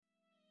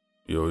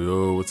Yo,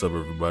 yo, what's up,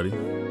 everybody?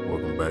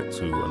 Welcome back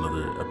to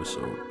another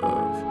episode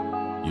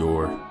of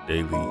Your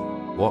Daily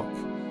Walk.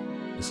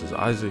 This is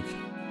Isaac,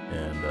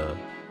 and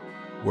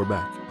we're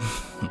back.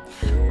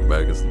 We're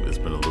back. It's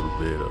been a little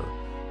bit.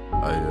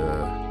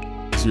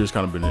 This year's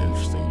kind of been an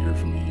interesting year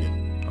for me,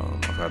 and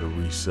I've had to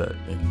reset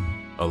in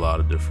a lot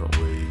of different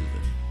ways.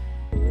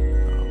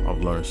 And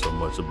I've learned so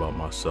much about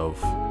myself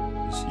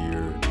this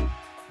year.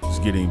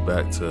 Just getting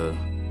back to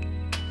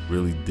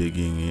really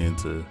digging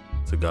into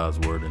God's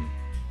word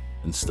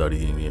and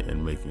studying it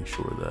and making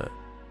sure that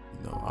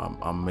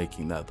I'm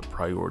making that the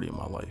priority in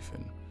my life,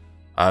 and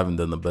I haven't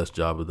done the best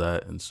job of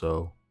that, and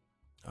so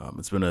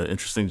it's been an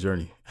interesting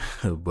journey.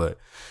 But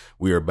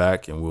we are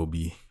back, and we'll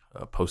be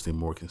posting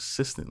more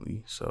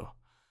consistently, so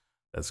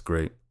that's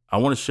great. I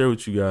want to share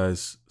with you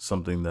guys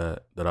something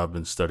that I've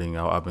been studying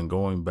out. I've been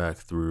going back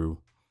through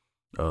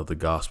the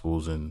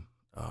Gospels and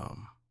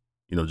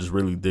just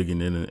really digging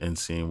in and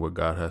seeing what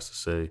God has to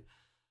say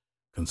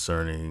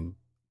concerning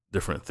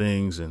different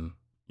things. And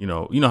you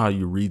know how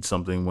you read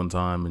something one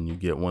time and you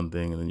get one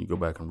thing and then you go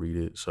back and read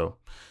it. So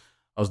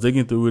I was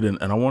digging through it,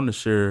 and I wanted to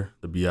share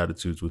the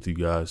Beatitudes with you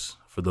guys.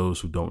 For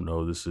those who don't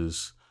know, this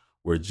is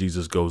where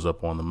Jesus goes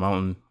up on the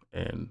mountain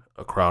and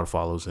a crowd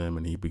follows him,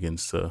 and he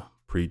begins to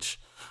preach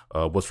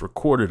what's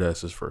recorded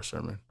as his first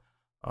sermon.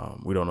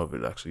 We don't know if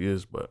it actually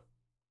is, but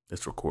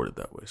it's recorded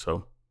that way.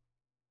 So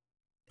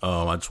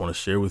I just want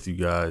to share with you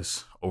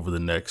guys over the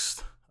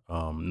next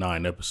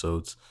 9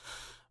 episodes.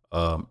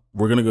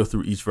 We're going to go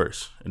through each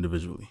verse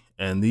individually,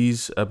 and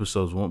these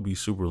episodes won't be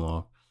super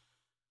long.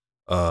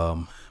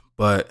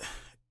 But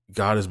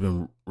God has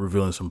been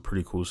revealing some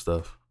pretty cool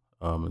stuff.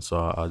 And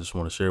so I just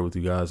want to share with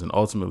you guys and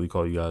ultimately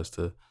call you guys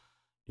to,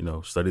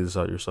 study this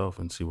out yourself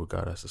and see what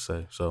God has to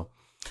say. So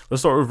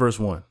let's start with verse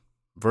 1.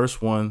 Verse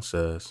 1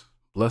 says,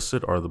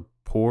 "Blessed are the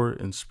poor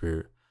in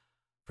spirit,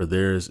 for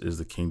theirs is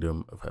the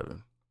kingdom of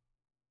heaven."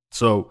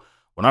 So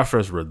when I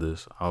first read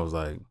this, I was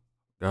like,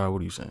 God,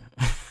 what are you saying?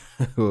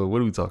 What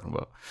are we talking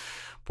about?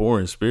 Poor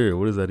in spirit,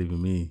 what does that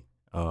even mean?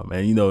 And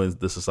in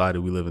the society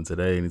we live in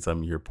today,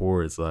 anytime you hear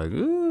poor, it's like,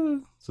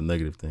 it's a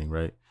negative thing,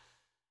 right?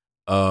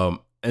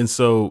 And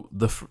so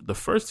the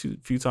first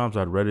few times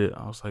I'd read it,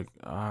 I was like,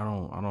 I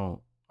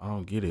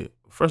don't get it.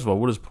 First of all,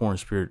 what does poor in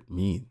spirit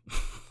mean?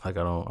 Like,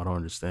 I don't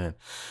understand.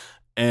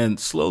 And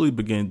slowly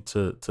began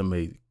to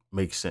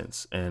make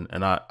sense. And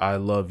I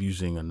love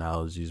using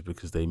analogies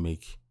because they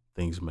make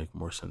things make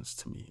more sense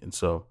to me. And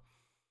so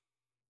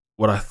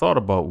what I thought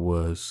about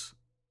was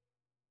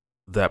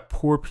that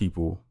poor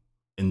people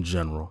in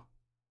general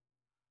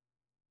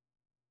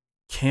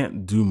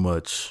can't do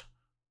much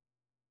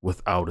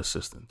without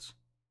assistance,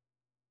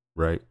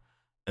 right?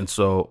 And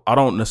so I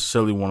don't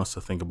necessarily want us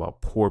to think about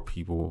poor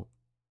people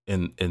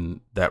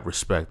in that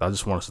respect. I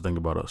just want us to think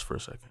about us for a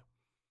second.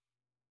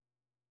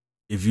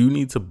 If you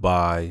need to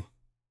buy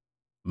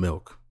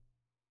milk,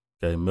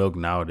 okay, milk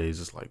nowadays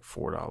is like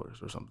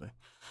 $4 or something.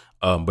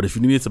 But if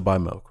you needed to buy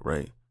milk,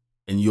 right,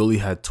 and you only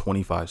had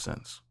 25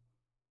 cents,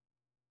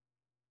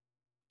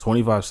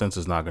 25 cents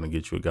is not going to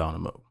get you a gallon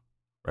of milk,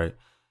 right?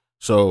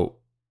 So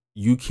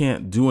you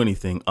can't do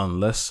anything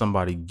unless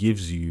somebody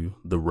gives you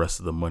the rest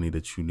of the money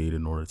that you need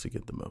in order to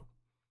get the milk.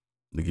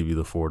 They give you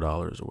the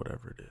 $4 or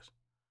whatever it is.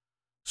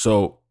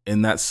 So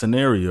in that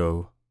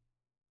scenario,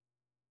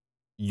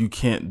 you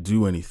can't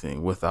do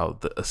anything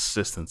without the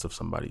assistance of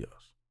somebody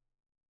else,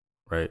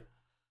 right?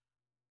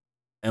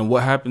 And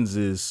what happens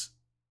is,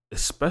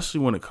 especially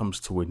when it comes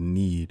to a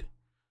need,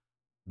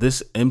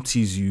 this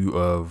empties you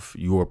of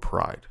your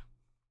pride.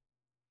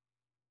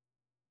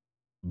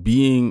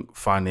 Being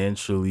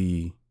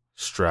financially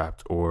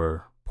strapped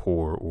or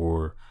poor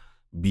or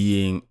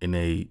being in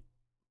a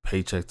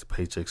paycheck to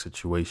paycheck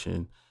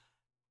situation,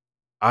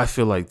 I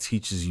feel like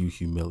teaches you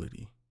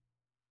humility,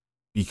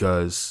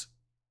 because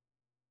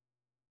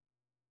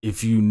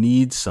if you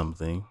need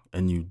something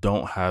and you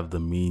don't have the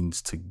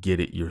means to get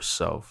it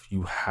yourself,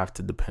 you have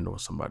to depend on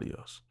somebody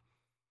else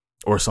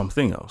or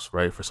something else,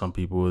 right? For some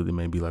people, it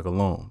may be like a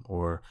loan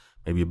or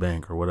maybe a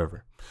bank or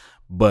whatever.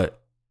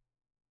 But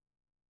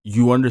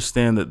you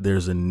understand that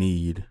there's a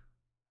need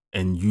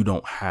and you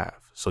don't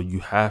have. So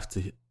you have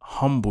to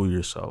humble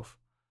yourself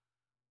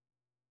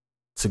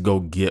to go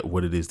get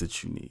what it is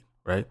that you need,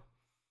 right?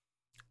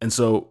 And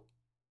so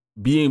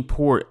being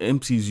poor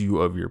empties you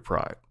of your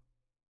pride.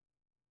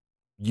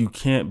 You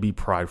can't be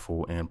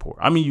prideful and poor.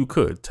 I mean, you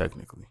could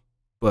technically,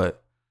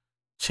 but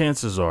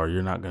chances are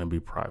you're not going to be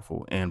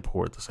prideful and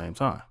poor at the same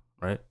time,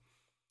 right?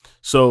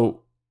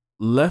 So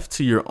left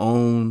to your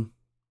own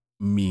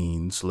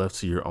means, left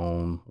to your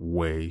own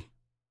way,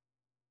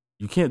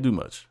 you can't do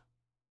much.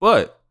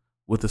 But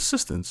with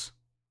assistance,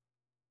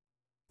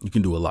 you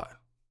can do a lot,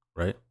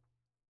 right?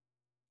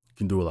 You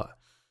can do a lot.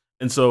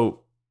 And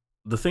so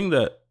the thing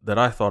that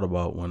I thought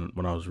about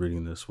when I was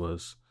reading this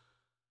was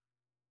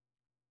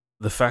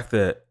the fact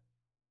that,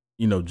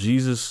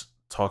 Jesus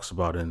talks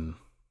about in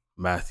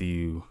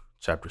Matthew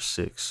chapter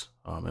 6,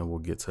 and we'll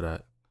get to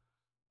that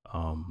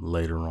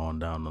later on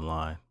down the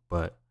line.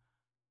 But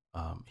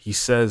he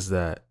says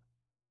that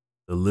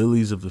the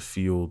lilies of the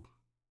field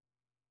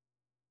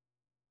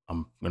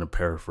I'm going to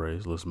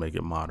paraphrase. Let's make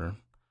it modern.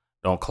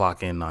 Don't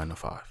clock in 9 to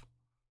 5.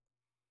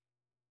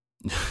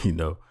 You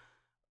know,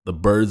 the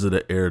birds of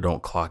the air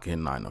don't clock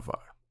in 9 to 5.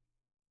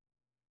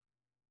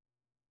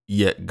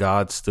 Yet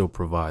God still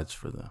provides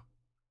for them.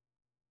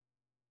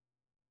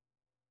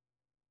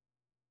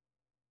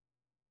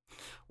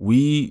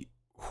 We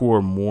who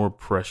are more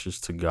precious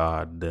to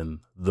God than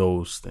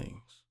those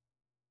things.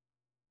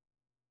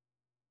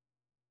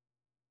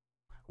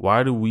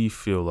 Why do we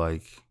feel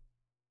like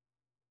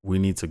we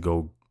need to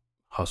go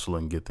hustle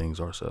and get things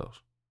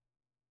ourselves?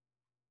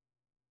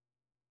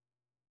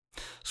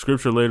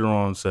 Scripture later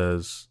on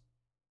says,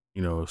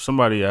 you know, if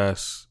somebody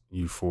asks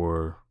you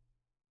for,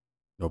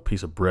 you know, a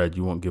piece of bread,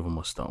 you won't give them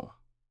a stone.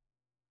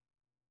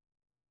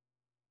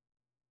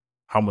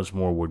 How much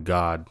more would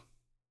God,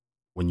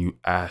 when you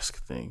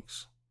ask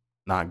things,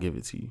 not give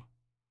it to you?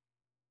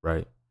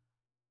 Right?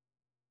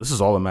 This is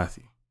all in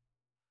Matthew.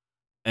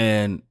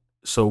 And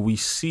so we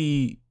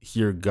see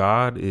here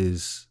God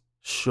is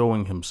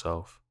showing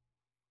himself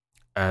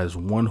as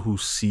one who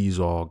sees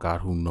all,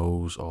 God who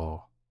knows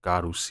all,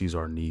 God who sees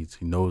our needs.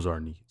 He knows our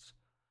needs.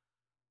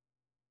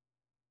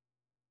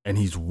 And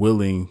he's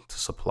willing to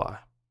supply.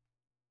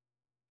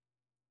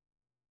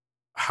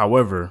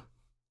 However,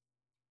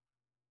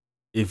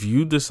 if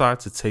you decide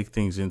to take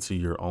things into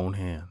your own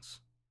hands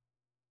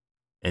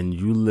and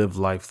you live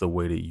life the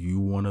way that you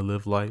want to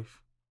live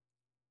life,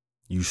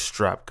 you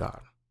strap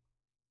God.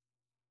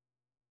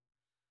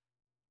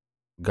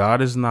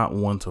 God is not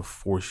one to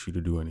force you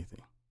to do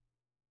anything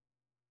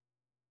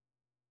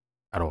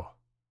at all.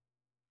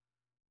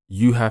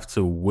 You have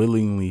to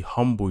willingly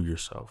humble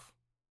yourself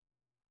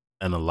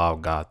and allow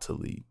God to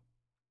lead.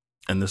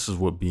 And this is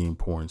what being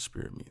poor in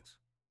spirit means.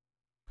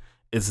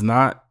 It's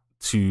not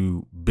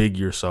to big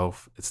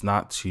yourself. It's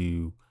not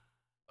to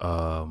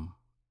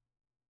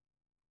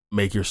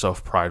make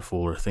yourself prideful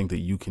or think that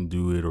you can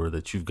do it or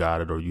that you've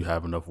got it or you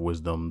have enough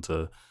wisdom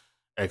to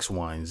X,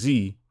 Y, and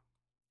Z.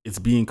 It's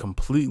being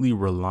completely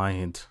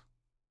reliant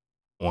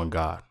on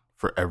God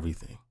for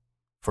everything,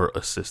 for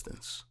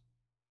assistance,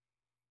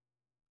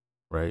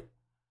 right?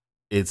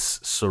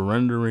 It's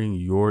surrendering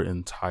your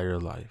entire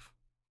life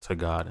to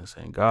God and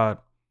saying, God,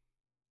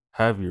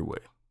 have your way.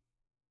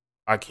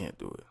 I can't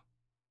do it.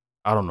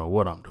 I don't know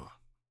what I'm doing,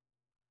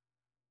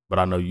 but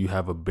I know you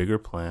have a bigger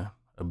plan,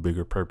 a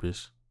bigger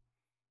purpose.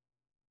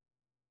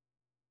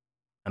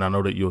 And I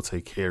know that you'll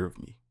take care of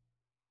me.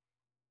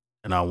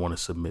 And I want to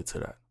submit to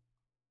that.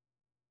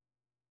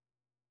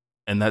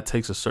 And that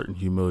takes a certain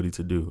humility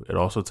to do. It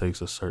also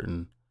takes a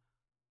certain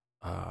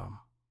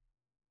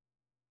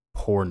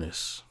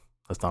poorness.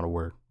 That's not a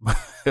word.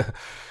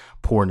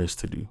 Poorness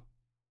to do.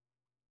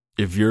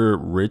 If you're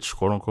rich,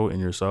 quote unquote, in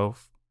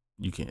yourself,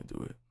 you can't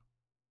do it.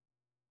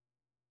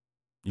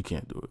 You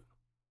can't do it.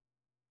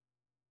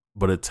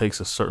 But it takes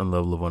a certain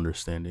level of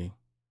understanding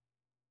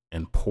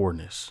and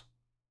poorness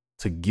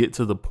to get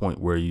to the point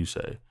where you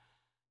say,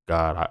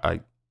 God,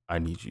 I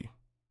need you.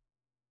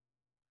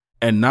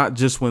 And not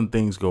just when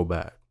things go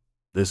bad.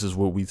 This is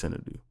what we tend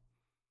to do.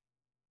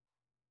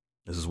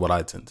 This is what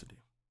I tend to do.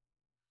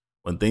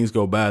 When things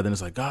go bad, then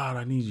it's like, God,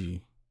 I need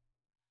you.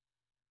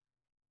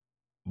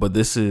 But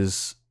this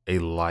is a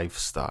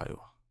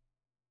lifestyle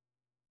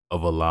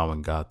of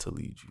allowing God to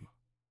lead you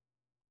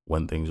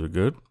when things are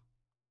good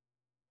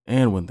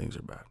and when things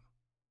are bad.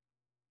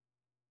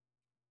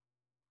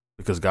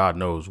 Because God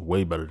knows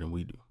way better than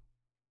we do.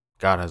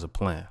 God has a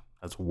plan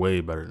that's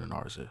way better than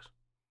ours is.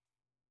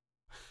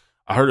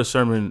 I heard a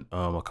sermon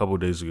a couple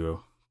of days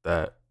ago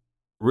that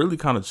really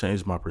kind of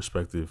changed my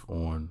perspective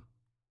on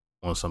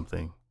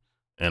something.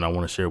 And I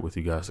want to share it with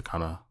you guys to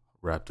kind of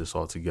wrap this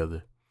all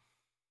together.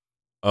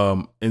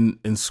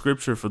 In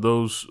scripture, for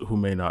those who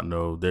may not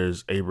know,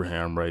 there's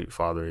Abraham, right?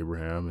 Father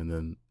Abraham. And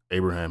then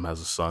Abraham has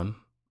a son,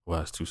 well,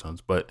 has two sons,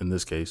 but in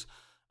this case,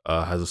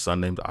 has a son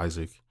named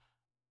Isaac.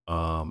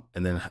 And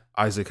then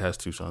Isaac has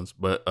two sons,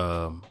 but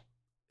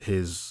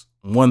his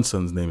one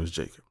son's name is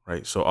Jacob,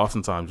 right? So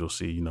oftentimes you'll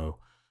see,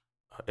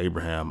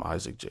 Abraham,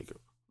 Isaac, Jacob,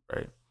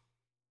 right?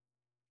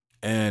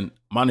 And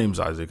my name's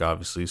Isaac,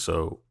 obviously.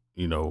 So,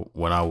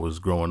 when I was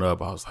growing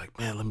up, I was like,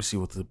 man, let me see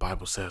what the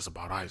Bible says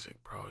about Isaac,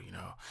 bro,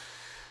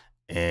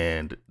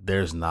 And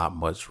there's not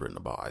much written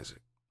about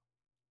Isaac.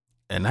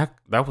 And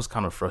that was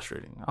kind of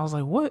frustrating. I was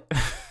like, what?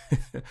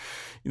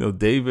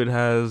 David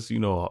has,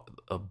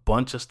 a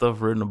bunch of stuff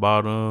written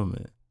about him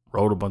and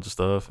wrote a bunch of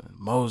stuff, and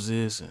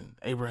Moses and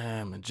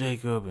Abraham and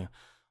Jacob. And I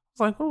was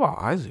like, what about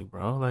Isaac,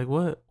 bro? Like,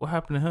 what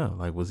happened to him?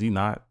 Like, was he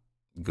not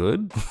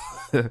good?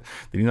 Did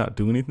he not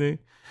do anything?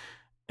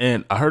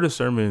 And I heard a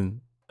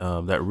sermon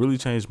that really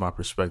changed my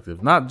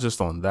perspective, not just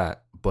on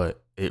that,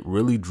 but it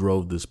really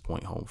drove this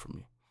point home for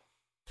me.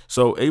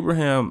 So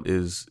Abraham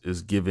is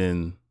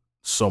given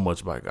so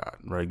much by God,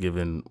 right?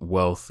 Given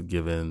wealth,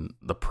 given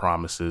the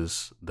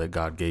promises that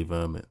God gave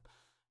him, and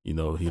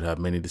he'd have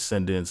many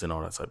descendants and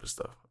all that type of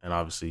stuff. And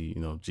obviously,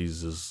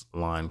 Jesus'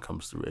 line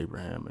comes through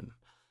Abraham, and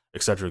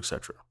et cetera, et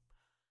cetera.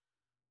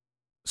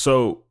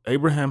 So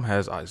Abraham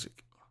has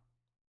Isaac,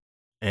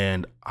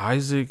 and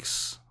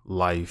Isaac's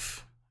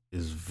life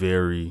is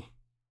very,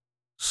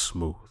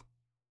 smooth.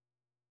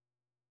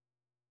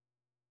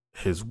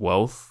 His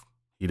wealth,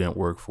 he didn't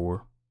work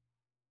for.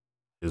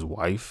 His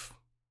wife,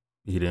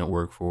 he didn't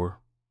work for.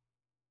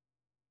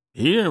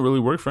 He didn't really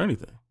work for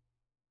anything.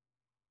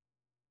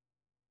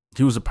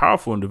 He was a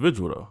powerful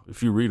individual, though,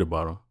 if you read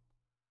about him.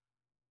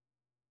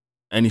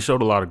 And he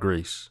showed a lot of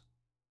grace.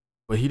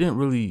 But he didn't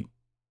really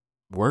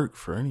work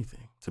for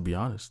anything, to be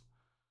honest.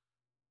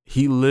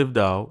 He lived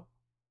out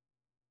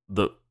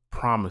the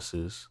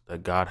promises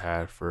that God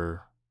had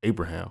for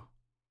Abraham,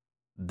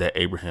 that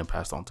Abraham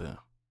passed on to him.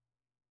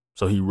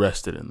 So he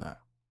rested in that.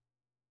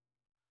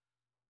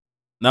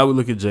 Now we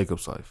look at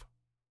Jacob's life.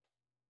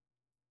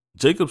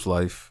 Jacob's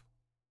life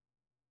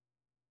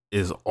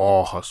is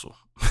all hustle.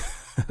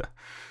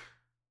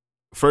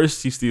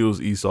 First, he steals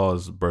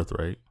Esau's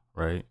birthright,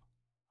 right?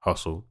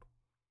 Hustled.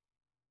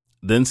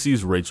 Then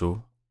sees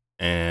Rachel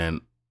and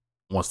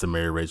wants to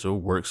marry Rachel,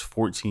 works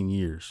 14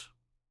 years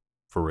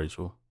for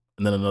Rachel,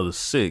 and then another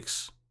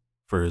 6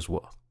 for his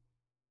wealth.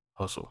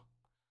 Hustle.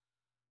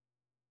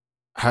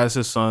 Has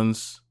his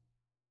sons,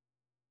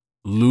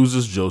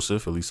 loses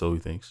Joseph, at least so he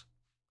thinks.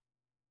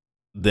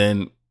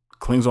 Then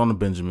clings on to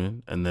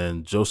Benjamin, and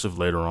then Joseph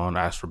later on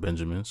asks for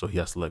Benjamin, so he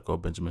has to let go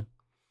of Benjamin.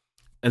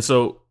 And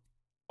so,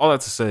 all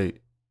that to say,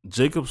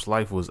 Jacob's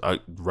life was a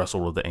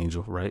wrestle with the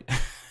angel, right?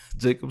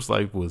 Jacob's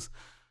life was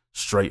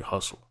straight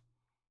hustle.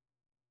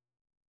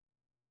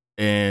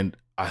 And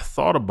I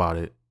thought about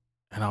it,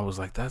 and I was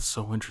like, that's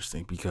so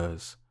interesting,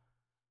 because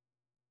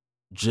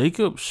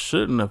Jacob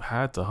shouldn't have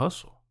had to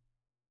hustle.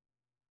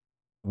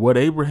 What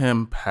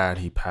Abraham had,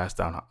 he passed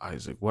down to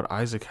Isaac. What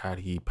Isaac had,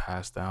 he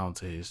passed down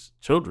to his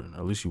children,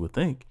 at least you would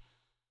think.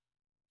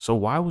 So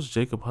why was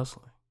Jacob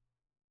hustling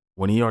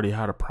when he already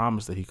had a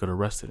promise that he could have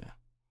rested in?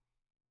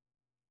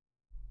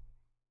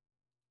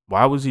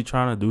 Why was he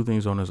trying to do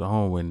things on his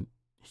own when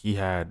he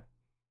had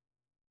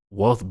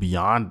wealth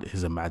beyond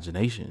his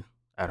imagination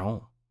at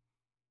home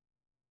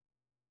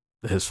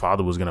that his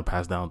father was going to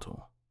pass down to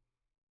him?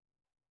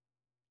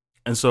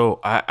 And so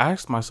I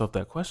asked myself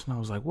that question. I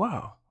was like,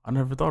 wow, I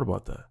never thought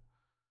about that.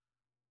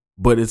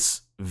 But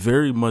it's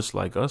very much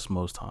like us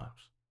most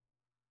times,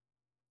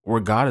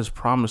 where God has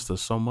promised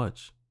us so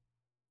much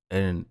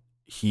and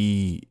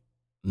he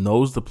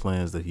knows the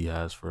plans that he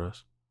has for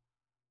us,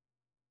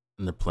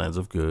 and the plans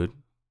of good,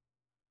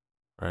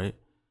 right?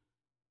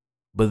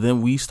 But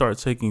then we start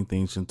taking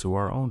things into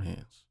our own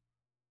hands.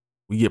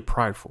 We get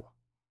prideful.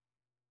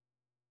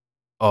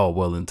 Oh,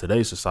 well, in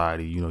today's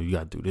society, you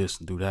got to do this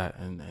and do that.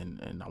 And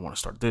I want to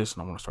start this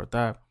and I want to start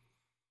that.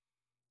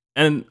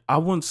 And I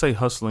wouldn't say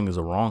hustling is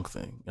a wrong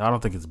thing. I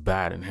don't think it's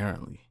bad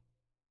inherently.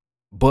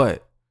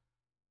 But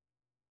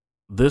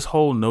this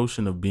whole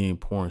notion of being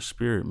poor in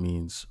spirit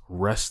means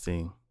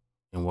resting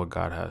in what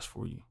God has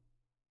for you.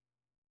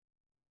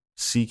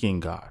 Seeking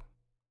God.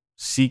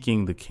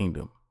 Seeking the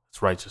kingdom.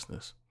 It's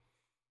righteousness.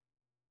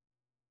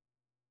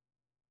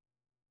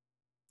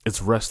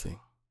 It's resting.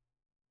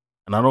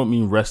 And I don't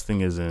mean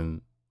resting as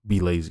in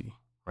be lazy,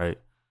 right?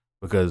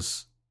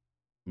 Because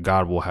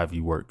God will have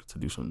you work to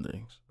do some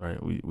things,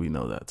 right? We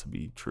know that to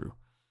be true.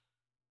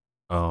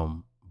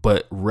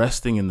 But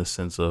resting in the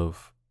sense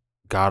of,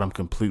 God, I'm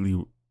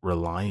completely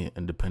reliant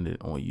and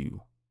dependent on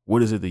you.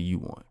 What is it that you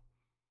want?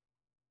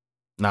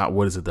 Not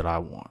what is it that I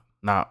want?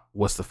 Not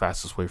what's the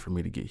fastest way for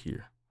me to get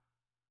here?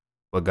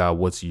 But God,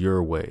 what's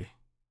your way?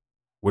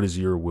 What is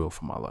your will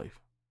for my life?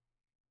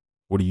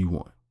 What do you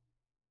want?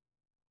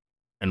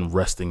 And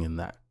resting in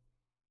that.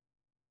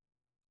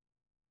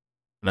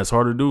 And that's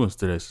hard to do in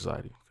today's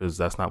society because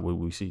that's not what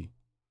we see.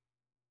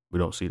 We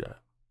don't see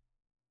that.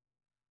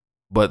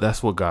 But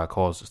that's what God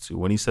calls us to.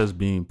 When he says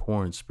being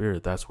poor in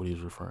spirit, that's what he's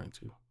referring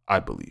to, I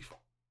believe.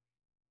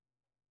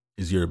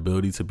 Is your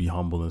ability to be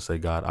humble and say,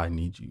 God, I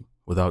need you.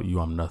 Without you,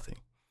 I'm nothing.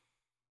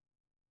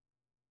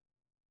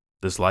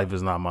 This life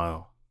is not my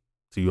own.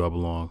 To you I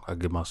belong. I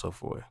give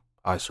myself away.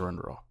 I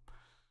surrender all.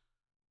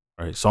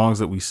 All right, songs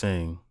that we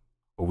sing,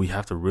 but we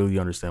have to really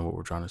understand what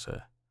we're trying to say.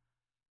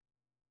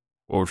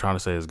 What we're trying to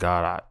say is,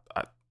 God,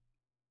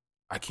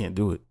 I can't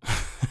do it.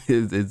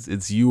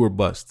 It's you or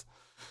bust.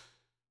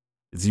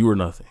 It's you or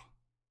nothing.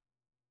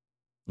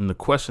 And the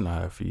question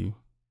I have for you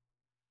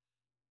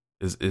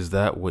is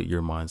that what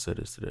your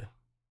mindset is today?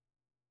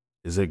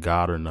 Is it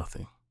God or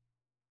nothing?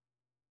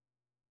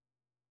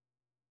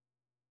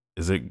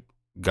 Is it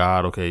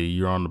God, okay,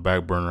 you're on the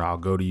back burner. I'll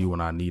go to you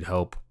when I need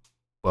help.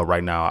 But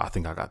right now, I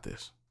think I got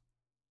this.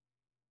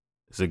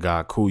 Is it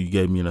God, cool, you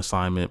gave me an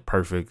assignment,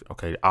 perfect.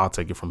 Okay, I'll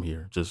take it from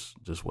here. Just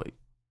wait.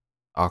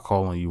 I'll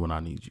call on you when I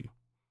need you.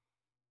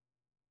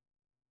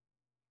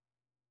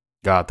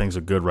 God, things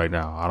are good right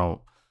now.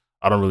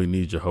 I don't really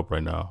need your help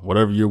right now.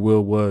 Whatever your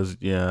will was,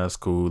 yeah, that's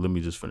cool. Let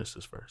me just finish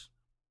this first.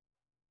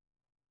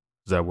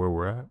 Is that where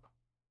we're at?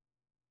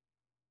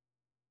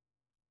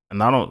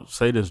 And I don't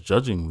say this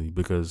judgingly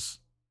because,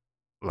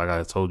 like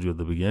I told you at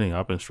the beginning,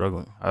 I've been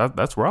struggling.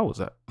 That's where I was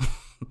at.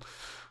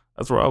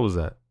 That's where I was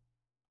at.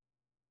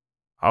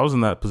 I was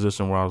in that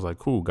position where I was like,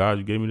 cool, God,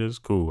 you gave me this.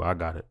 Cool, I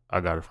got it. I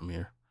got it from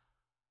here.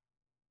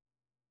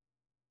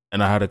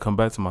 And I had to come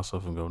back to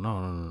myself and go,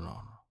 no.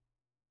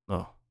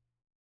 No.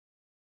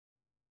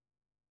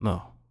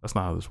 No, that's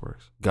not how this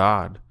works.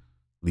 God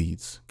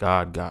leads.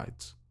 God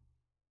guides.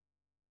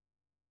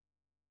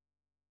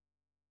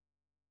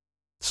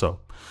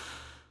 So,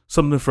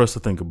 something for us to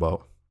think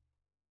about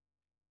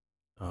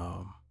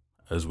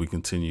as we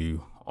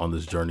continue on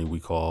this journey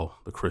we call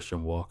the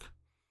Christian walk.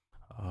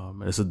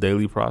 And it's a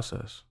daily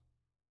process.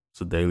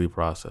 It's a daily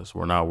process.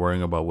 We're not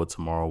worrying about what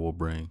tomorrow will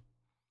bring.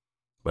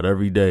 But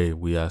every day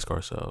we ask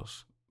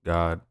ourselves,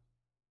 God,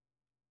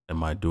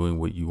 am I doing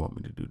what you want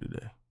me to do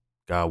today?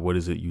 God, what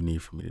is it you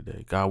need from me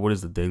today? God, what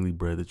is the daily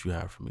bread that you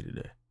have for me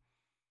today?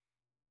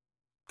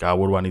 God,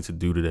 what do I need to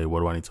do today? What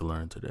do I need to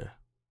learn today?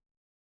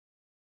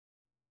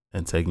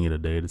 And taking it a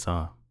day at a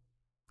time.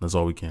 That's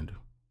all we can do.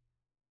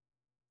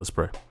 Let's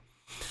pray.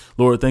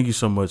 Lord, thank you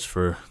so much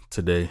for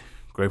today.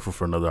 Grateful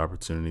for another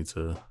opportunity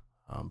to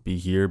be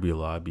here, be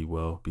alive, be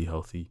well, be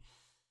healthy.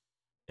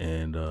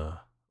 And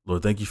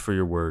Lord, thank you for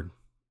your word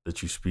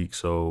that you speak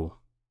so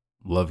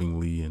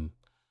lovingly and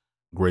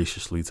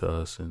graciously to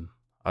us. And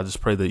I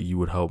just pray that you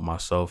would help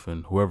myself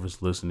and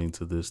whoever's listening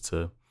to this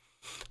to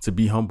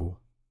be humble,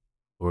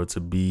 or to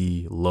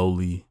be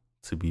lowly,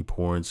 to be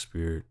poor in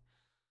spirit,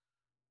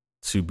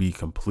 to be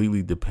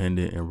completely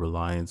dependent and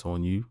reliant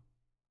on you,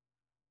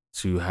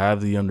 to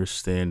have the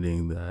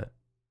understanding that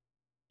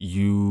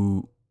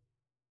you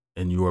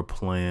and your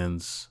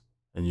plans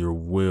and your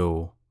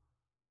will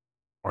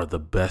are the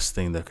best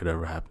thing that could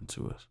ever happen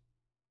to us.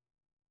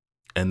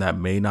 And that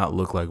may not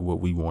look like what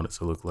we want it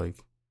to look like.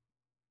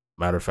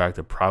 Matter of fact,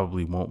 it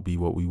probably won't be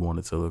what we want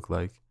it to look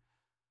like.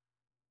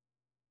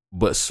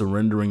 But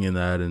surrendering in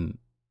that and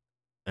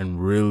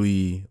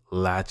really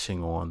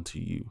latching on to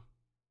you.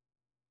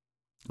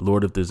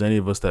 Lord, if there's any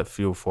of us that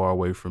feel far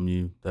away from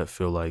you, that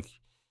feel like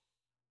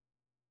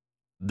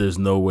there's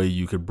no way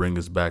you could bring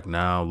us back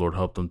now, Lord,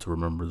 help them to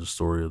remember the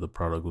story of the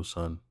prodigal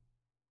son.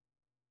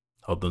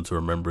 Help them to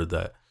remember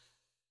that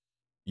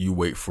you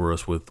wait for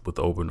us with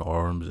open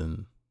arms,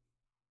 and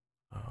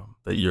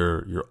that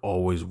you're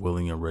always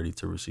willing and ready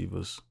to receive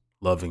us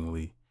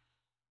lovingly,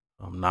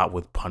 not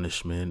with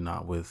punishment,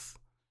 not with,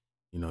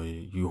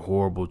 you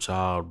horrible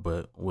child,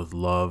 but with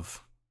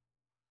love,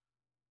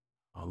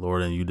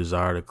 Lord, and you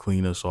desire to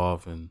clean us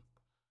off and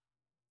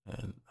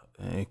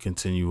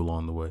continue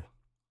along the way.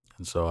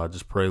 And so I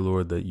just pray,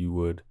 Lord, that you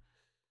would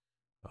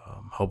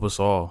help us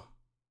all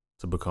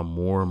to become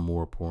more and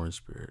more poor in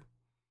spirit,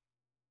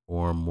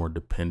 more and more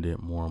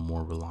dependent, more and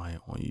more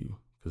reliant on you,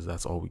 because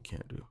that's all we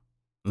can do.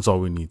 That's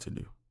all we need to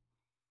do.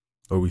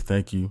 Lord, we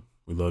thank you.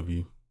 We love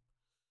you.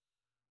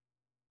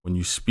 When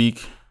you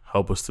speak,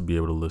 help us to be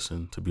able to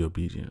listen, to be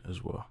obedient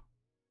as well.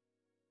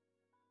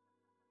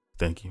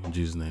 Thank you. In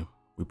Jesus' name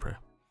we pray.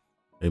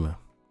 Amen.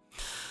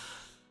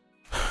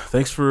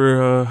 Thanks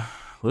for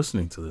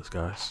listening to this,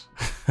 guys.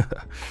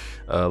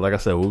 Like I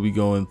said, we'll be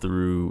going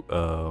through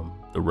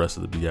the rest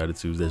of the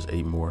Beatitudes. There's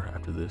 8 more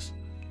after this.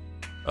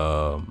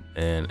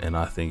 And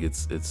I think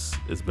it's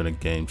been a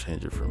game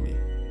changer for me.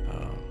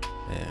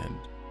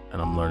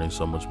 And I'm learning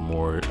so much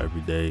more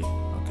every day.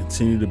 I'll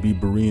continue to be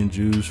Berean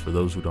Jews. For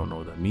those who don't know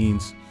what that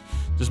means,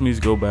 just means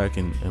go back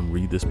and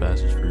read this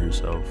passage for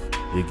yourself,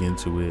 dig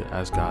into it,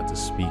 ask God to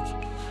speak.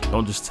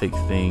 Don't just take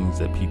things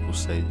that people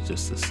say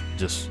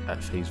just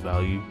at face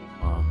value.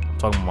 I'm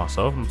talking about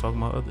myself. I'm talking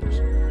about others.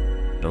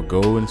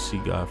 Go and see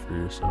God for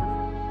yourself,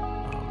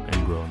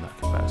 and grow in that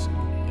capacity.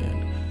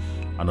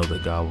 And I know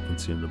that God will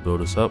continue to build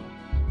us up,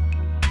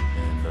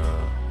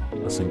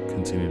 and let's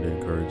continue to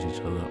encourage each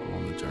other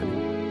on the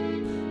journey.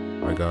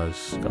 All right,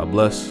 guys. God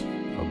bless.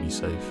 I'll be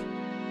safe.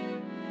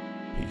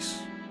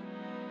 Peace.